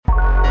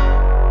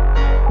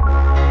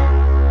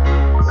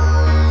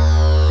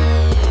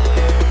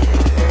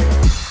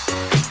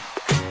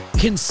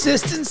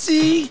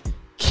Consistency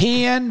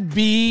can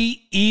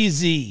be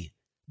easy.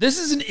 This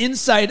is an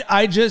insight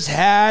I just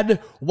had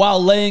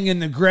while laying in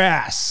the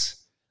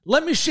grass.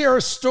 Let me share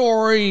a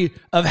story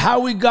of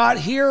how we got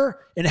here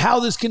and how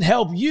this can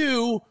help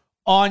you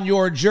on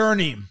your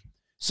journey.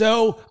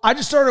 So I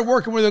just started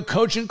working with a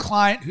coaching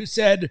client who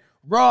said,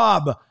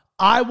 Rob,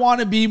 I want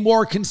to be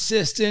more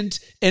consistent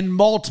in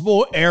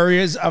multiple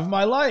areas of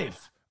my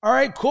life. All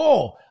right,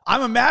 cool.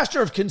 I'm a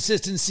master of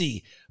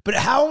consistency. But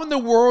how in the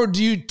world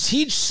do you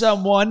teach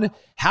someone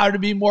how to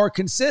be more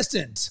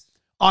consistent?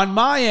 On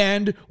my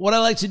end, what I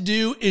like to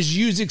do is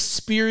use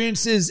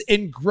experiences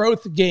in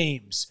growth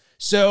games.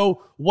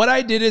 So what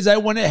I did is I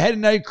went ahead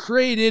and I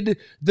created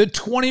the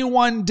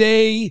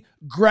 21-day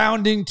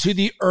grounding to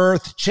the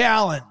earth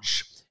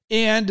challenge.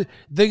 And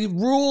the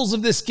rules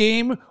of this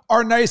game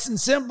are nice and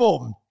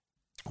simple.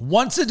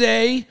 Once a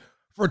day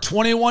for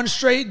 21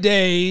 straight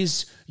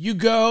days, you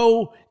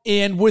go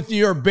and with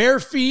your bare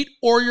feet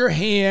or your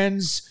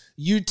hands,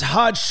 you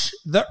touch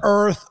the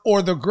earth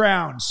or the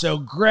ground. So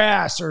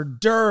grass or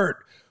dirt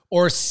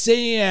or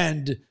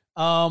sand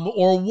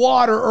or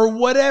water or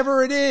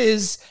whatever it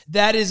is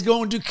that is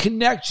going to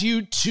connect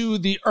you to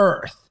the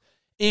earth.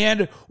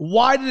 And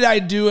why did I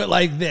do it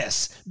like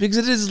this? Because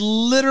it is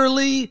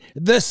literally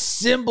the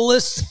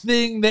simplest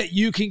thing that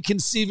you can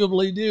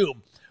conceivably do.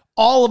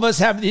 All of us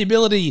have the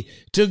ability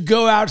to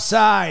go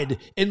outside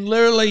and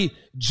literally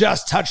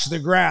just touch the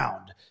ground.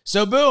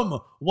 So boom,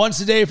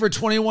 once a day for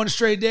 21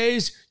 straight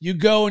days, you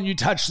go and you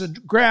touch the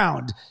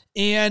ground.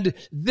 And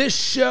this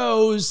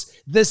shows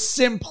the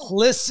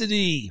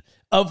simplicity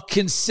of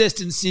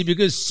consistency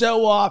because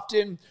so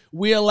often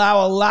we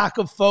allow a lack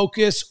of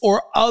focus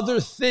or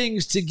other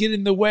things to get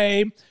in the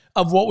way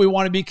of what we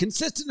want to be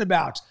consistent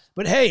about.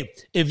 But hey,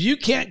 if you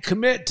can't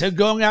commit to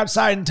going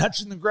outside and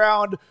touching the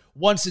ground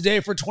once a day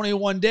for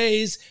 21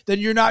 days, then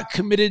you're not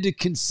committed to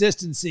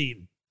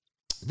consistency.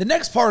 The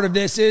next part of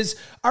this is,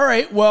 all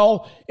right,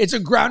 well, it's a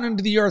grounding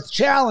to the earth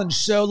challenge.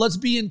 So let's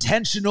be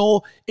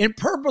intentional and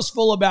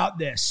purposeful about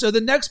this. So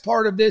the next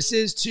part of this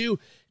is to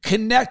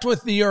connect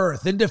with the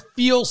earth and to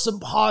feel some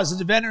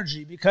positive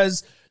energy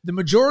because the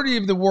majority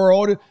of the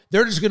world,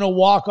 they're just going to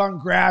walk on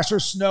grass or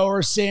snow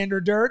or sand or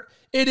dirt.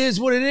 It is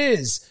what it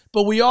is.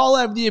 But we all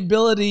have the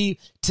ability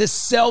to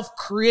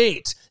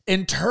self-create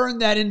and turn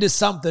that into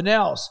something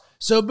else.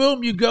 So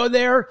boom, you go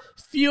there,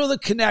 feel the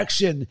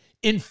connection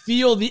and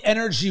feel the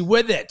energy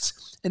with it.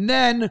 And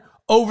then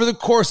over the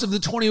course of the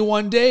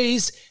 21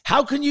 days,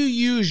 how can you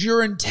use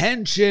your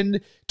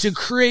intention to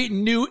create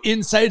new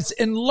insights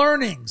and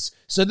learnings?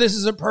 So this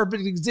is a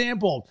perfect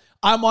example.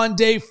 I'm on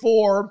day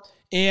 4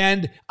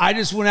 and I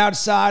just went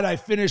outside. I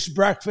finished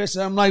breakfast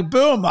and I'm like,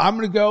 boom, I'm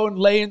going to go and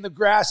lay in the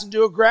grass and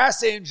do a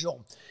grass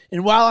angel.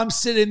 And while I'm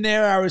sitting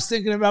there, I was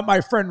thinking about my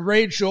friend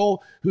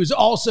Rachel, who's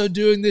also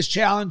doing this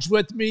challenge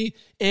with me,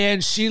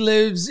 and she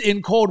lives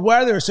in cold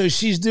weather, so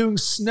she's doing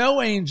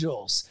snow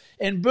angels.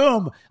 And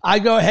boom, I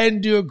go ahead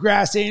and do a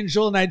grass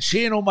angel, and I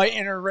channel my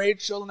inner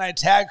Rachel, and I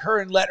tag her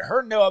and let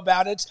her know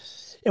about it.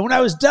 And when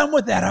I was done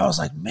with that, I was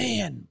like,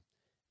 man,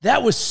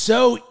 that was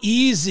so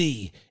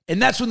easy.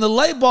 And that's when the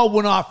light bulb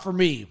went off for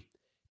me.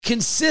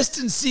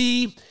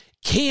 Consistency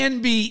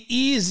can be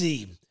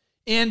easy.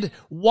 And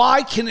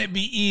why can it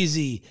be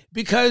easy?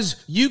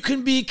 Because you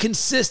can be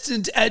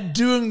consistent at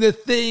doing the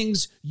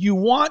things you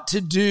want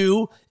to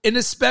do and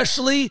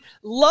especially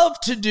love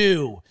to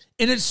do.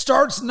 And it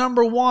starts,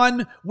 number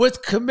 1,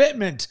 with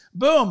commitment.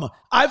 Boom,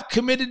 I've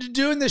committed to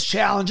doing this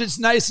challenge. It's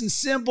nice and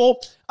simple.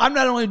 I'm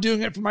not only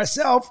doing it for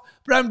myself,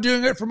 but I'm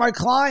doing it for my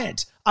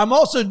client. I'm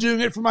also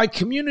doing it for my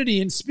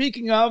community. And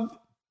speaking of,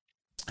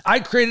 I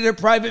created a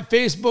private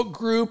Facebook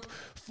group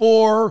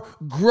for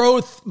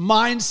growth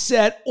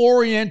mindset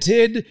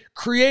oriented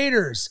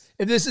creators.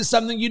 If this is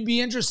something you'd be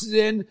interested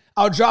in,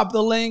 I'll drop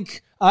the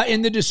link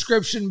in the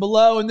description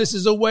below. And this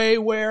is a way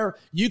where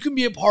you can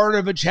be a part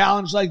of a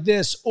challenge like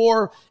this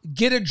or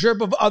get a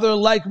drip of other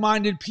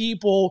like-minded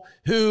people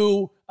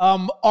who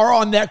are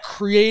on that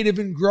creative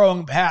and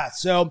growing path.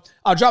 So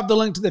I'll drop the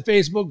link to the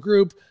Facebook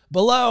group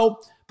below.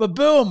 But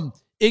boom,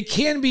 it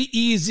can be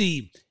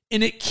easy.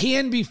 And it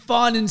can be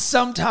fun, and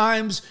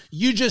sometimes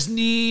you just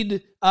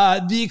need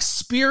the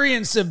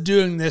experience of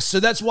doing this. So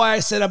that's why I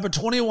set up a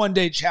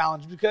 21-day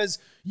challenge, because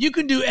you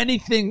can do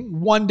anything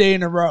one day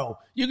in a row.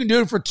 You can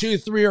do it for 2,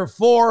 3, or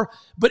 4,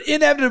 but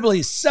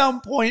inevitably,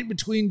 some point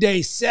between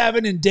day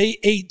 7 and day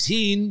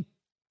 18,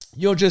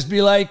 you'll just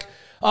be like,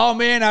 oh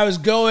man, I was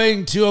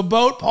going to a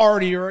boat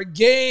party or a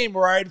game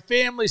or I had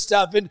family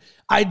stuff, and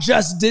I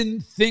just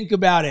didn't think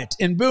about it.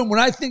 And boom, when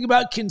I think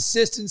about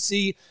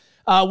consistency,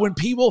 when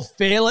people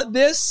fail at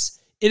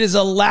this, it is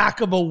a lack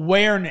of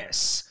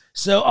awareness.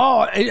 So,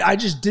 I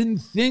just didn't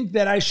think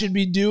that I should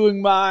be doing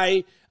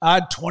my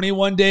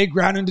 21-day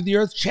grounding to the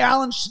earth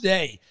challenge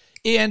today.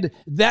 And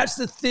that's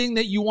the thing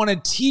that you want to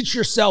teach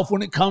yourself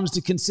when it comes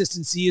to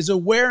consistency is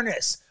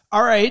awareness.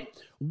 All right,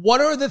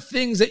 what are the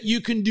things that you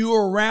can do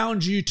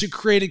around you to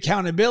create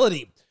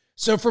accountability?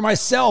 So for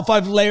myself,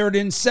 I've layered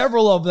in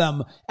several of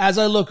them. As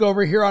I look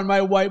over here on my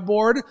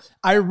whiteboard,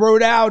 I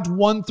wrote out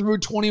 1 through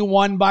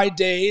 21 by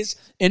days,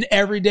 and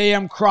every day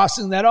I'm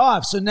crossing that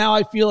off. So now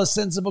I feel a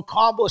sense of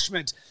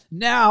accomplishment.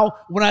 Now,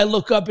 when I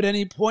look up at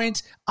any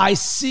point, I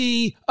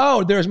see,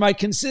 oh, there's my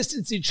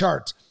consistency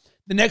chart.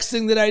 The next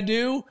thing that I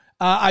do,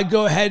 I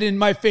go ahead in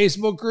my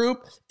Facebook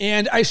group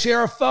and I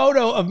share a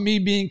photo of me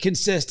being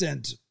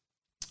consistent.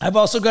 I've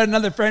also got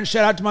another friend,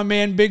 shout out to my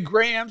man, Big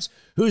Grams,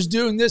 who's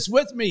doing this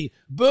with me.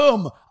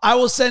 Boom. I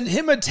will send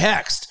him a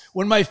text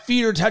when my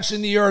feet are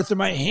touching the earth or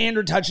my hand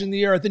are touching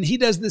the earth, and he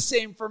does the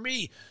same for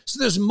me. So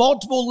there's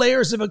multiple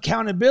layers of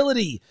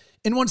accountability.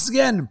 And once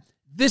again,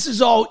 this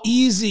is all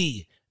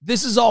easy.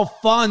 This is all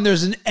fun.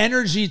 There's an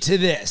energy to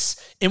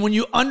this. And when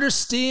you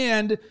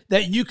understand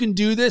that you can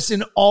do this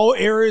in all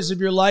areas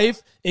of your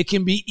life, it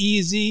can be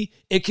easy,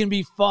 it can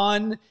be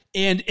fun,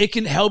 and it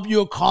can help you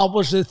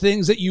accomplish the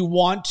things that you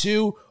want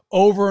to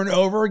over and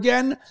over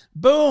again.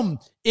 Boom.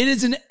 It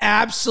is an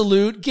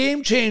absolute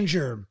game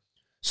changer.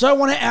 So I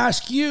want to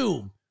ask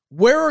you,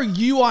 where are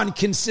you on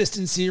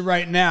consistency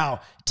right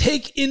now?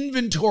 Take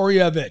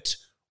inventory of it.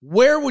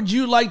 Where would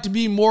you like to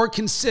be more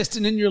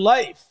consistent in your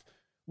life?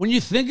 When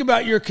you think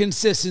about your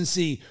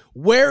consistency,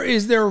 where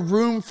is there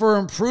room for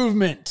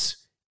improvement?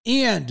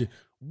 And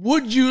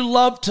would you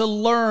love to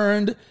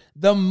learn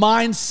the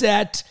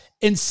mindset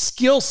and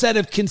skill set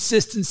of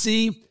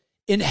consistency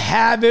and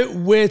have it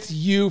with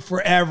you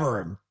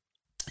forever?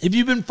 If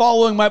you've been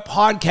following my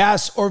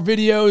podcasts or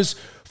videos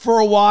for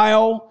a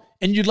while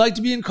and you'd like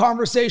to be in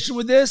conversation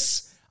with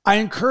this, I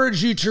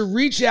encourage you to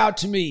reach out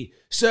to me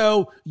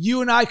so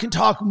you and I can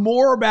talk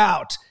more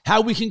about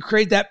how we can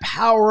create that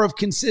power of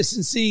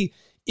consistency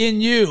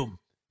in you.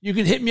 You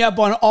can hit me up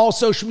on all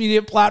social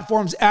media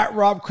platforms at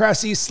Rob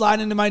Cressy, slide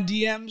into my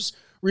DMs,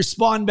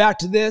 respond back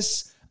to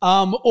this,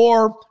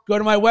 or go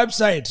to my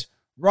website,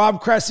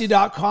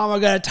 robcressy.com. I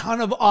got a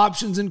ton of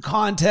options and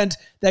content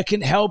that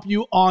can help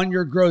you on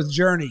your growth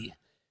journey.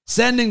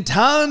 Sending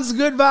tons of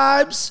good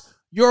vibes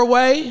your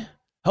way.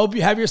 Hope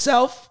you have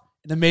yourself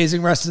an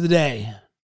amazing rest of the day.